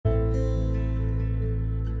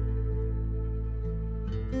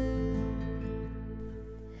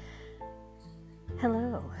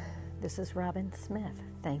Hello, this is Robin Smith.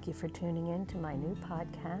 Thank you for tuning in to my new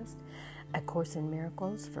podcast, A Course in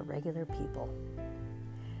Miracles for Regular People.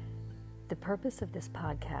 The purpose of this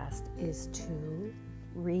podcast is to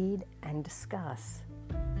read and discuss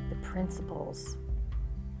the principles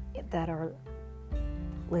that are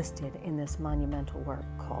listed in this monumental work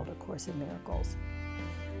called A Course in Miracles.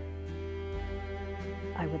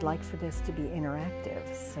 I would like for this to be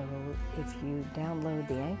interactive, so if you download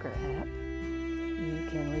the Anchor app, you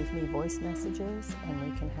can leave me voice messages and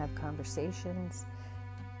we can have conversations.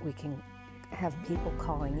 We can have people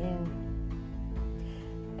calling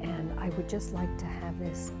in. And I would just like to have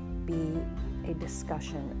this be a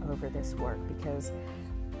discussion over this work because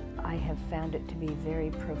I have found it to be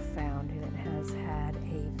very profound and it has had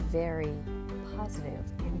a very positive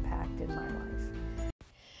impact in my life.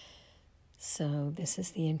 So this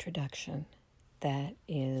is the introduction that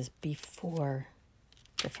is before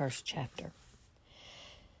the first chapter.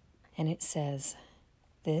 And it says,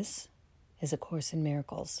 "This is A Course in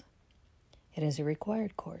Miracles. It is a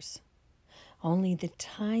required course. Only the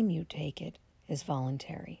time you take it is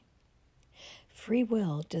voluntary. Free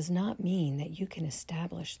will does not mean that you can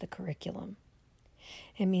establish the curriculum.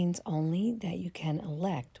 It means only that you can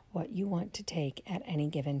elect what you want to take at any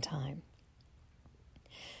given time.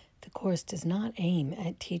 The course does not aim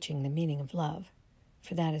at teaching the meaning of love,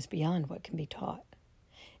 for that is beyond what can be taught.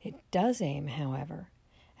 It does aim, however,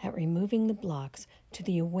 at removing the blocks to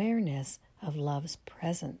the awareness of love's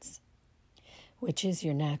presence, which is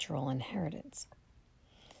your natural inheritance.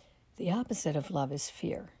 The opposite of love is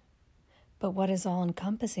fear, but what is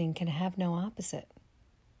all-encompassing can have no opposite.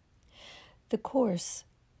 The course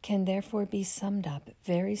can therefore be summed up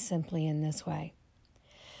very simply in this way.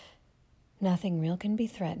 Nothing real can be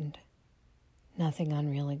threatened. Nothing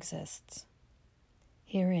unreal exists.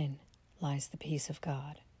 Herein lies the peace of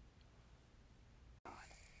God."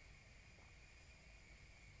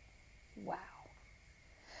 Wow.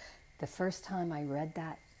 The first time I read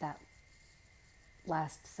that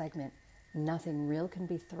last segment, nothing real can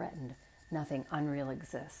be threatened, nothing unreal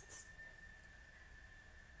exists.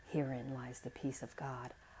 Herein lies the peace of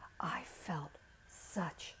God. I felt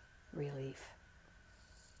such relief.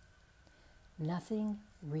 Nothing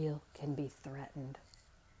real can be threatened,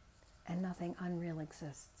 and nothing unreal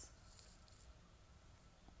exists.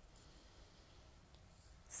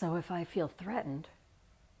 So if I feel threatened,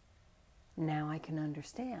 now I can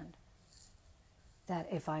understand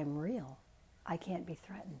that if I'm real, I can't be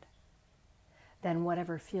threatened. Then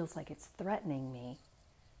whatever feels like it's threatening me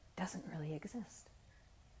doesn't really exist.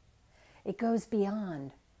 It goes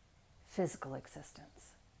beyond physical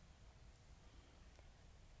existence.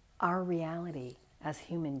 Our reality as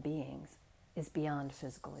human beings is beyond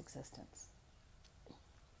physical existence.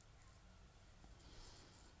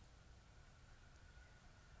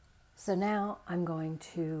 So now I'm going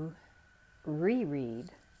to reread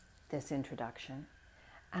this introduction,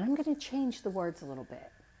 and I'm going to change the words a little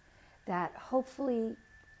bit. That hopefully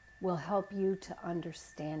will help you to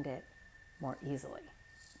understand it more easily.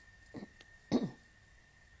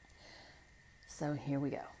 So here we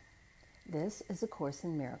go. This is A Course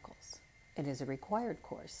in Miracles. It is a required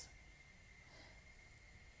course.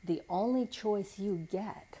 The only choice you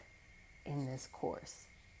get in this course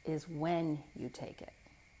is when you take it.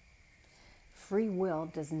 Free will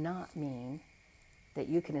does not mean that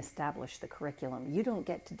you can establish the curriculum. You don't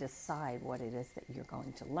get to decide what it is that you're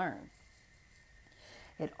going to learn.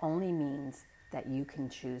 It only means that you can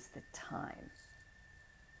choose the time.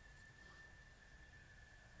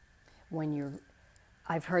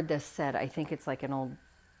 I've heard this said, I think it's like an old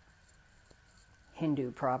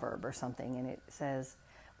Hindu proverb or something, and it says,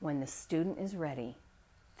 when the student is ready,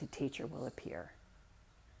 the teacher will appear.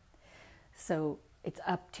 So it's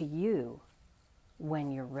up to you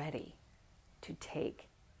when you're ready to take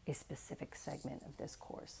a specific segment of this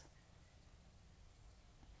course.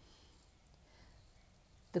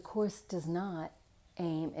 The course does not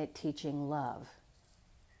aim at teaching love.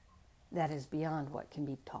 That is beyond what can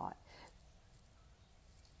be taught.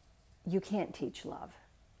 You can't teach love.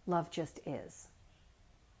 Love just is.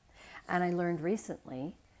 And I learned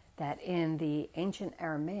recently that in the ancient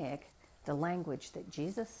Aramaic, the language that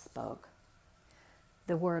Jesus spoke,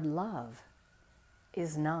 the word love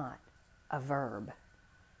is not a verb.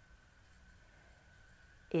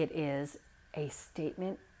 It is a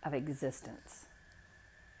statement of existence.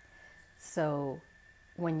 So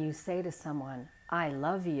when you say to someone, "I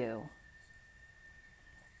love you,"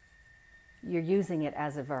 you're using it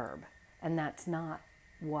as a verb. And that's not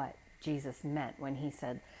what Jesus meant when he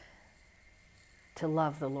said to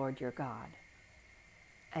love the Lord your God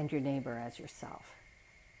and your neighbor as yourself.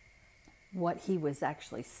 what he was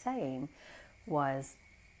actually saying was,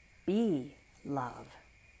 be love.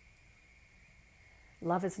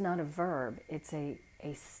 Love is not a verb, it's a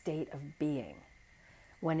state of being.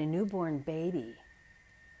 When a newborn baby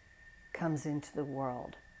comes into the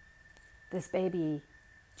world, this baby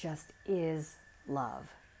just is love.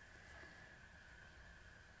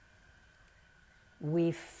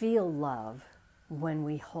 We feel love when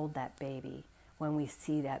we hold that baby, when we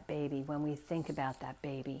see that baby, when we think about that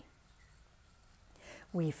baby.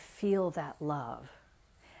 We feel that love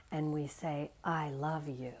and we say, I love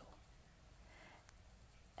you.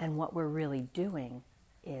 And what we're really doing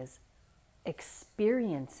is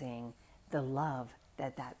experiencing the love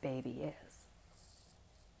that that baby is.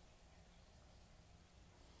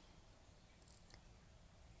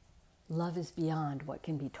 Love is beyond what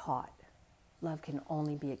can be taught. Love can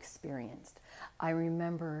only be experienced. I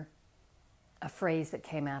remember a phrase that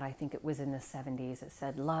came out, I think it was in the 70s. It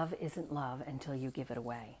said, love isn't love until you give it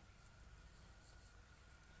away.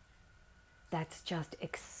 That's just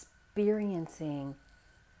experiencing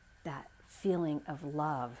that feeling of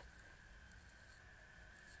love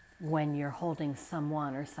when you're holding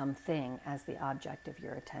someone or something as the object of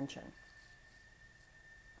your attention.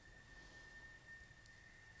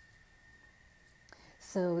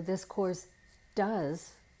 So this course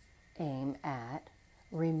does aim at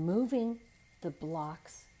removing the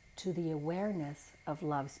blocks to the awareness of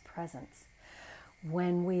love's presence.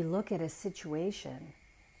 When we look at a situation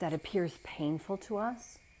that appears painful to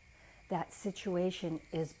us, that situation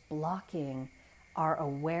is blocking our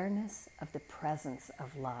awareness of the presence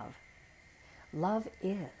of love. Love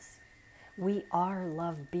is. We are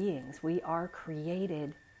love beings. We are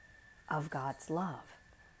created of God's love.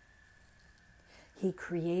 He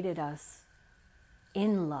created us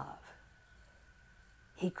in love.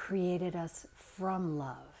 He created us from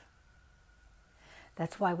love.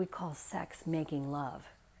 That's why we call sex making love.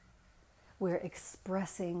 We're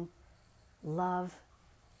expressing love,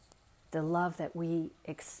 the love that we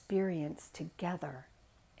experience together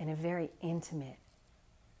in a very intimate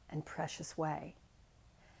and precious way.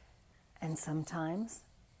 And sometimes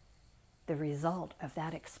the result of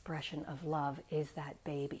that expression of love is that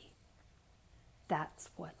baby. That's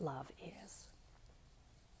what love is.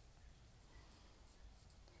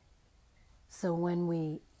 So when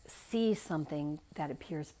we see something that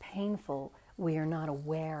appears painful, we are not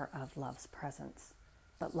aware of love's presence,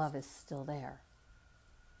 but love is still there.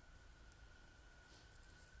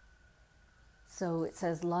 So it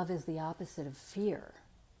says love is the opposite of fear.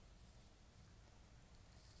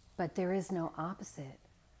 But there is no opposite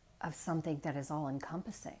of something that is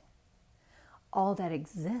all-encompassing. All that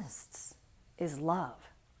exists is love.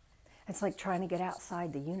 It's like trying to get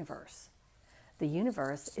outside the universe. The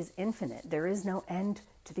universe is infinite. There is no end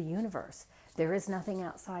to the universe. There is nothing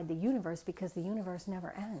outside the universe because the universe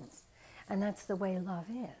never ends. And that's the way love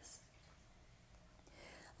is.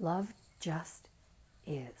 Love just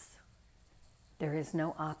is. There is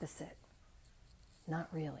no opposite. Not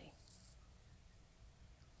really.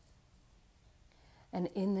 And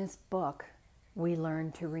in this book, we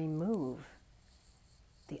learn to remove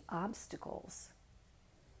the obstacles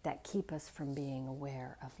that keep us from being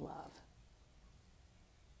aware of love.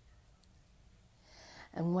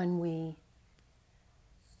 And when we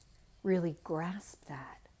really grasp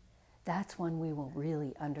that, that's when we will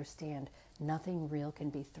really understand nothing real can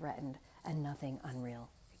be threatened and nothing unreal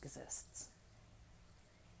exists.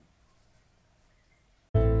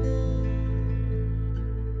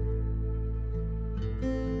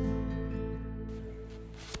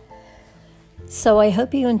 So I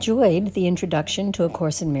hope you enjoyed the introduction to A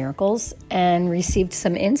Course in Miracles and received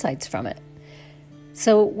some insights from it.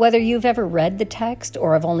 So whether you've ever read the text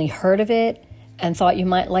or have only heard of it and thought you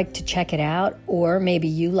might like to check it out, or maybe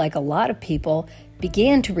you, like a lot of people,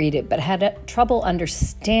 began to read it but had trouble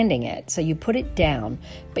understanding it, so you put it down,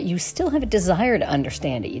 but you still have a desire to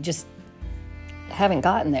understand it. You just haven't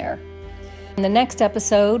gotten there. In the next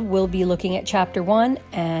episode, we'll be looking at Chapter 1,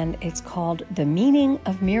 and it's called The Meaning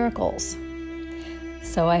of Miracles.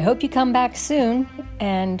 So I hope you come back soon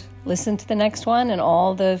and listen to the next one and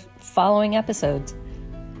all the following episodes.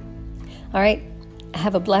 All right,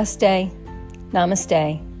 have a blessed day.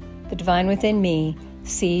 Namaste. The divine within me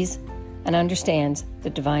sees and understands the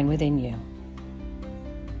divine within you.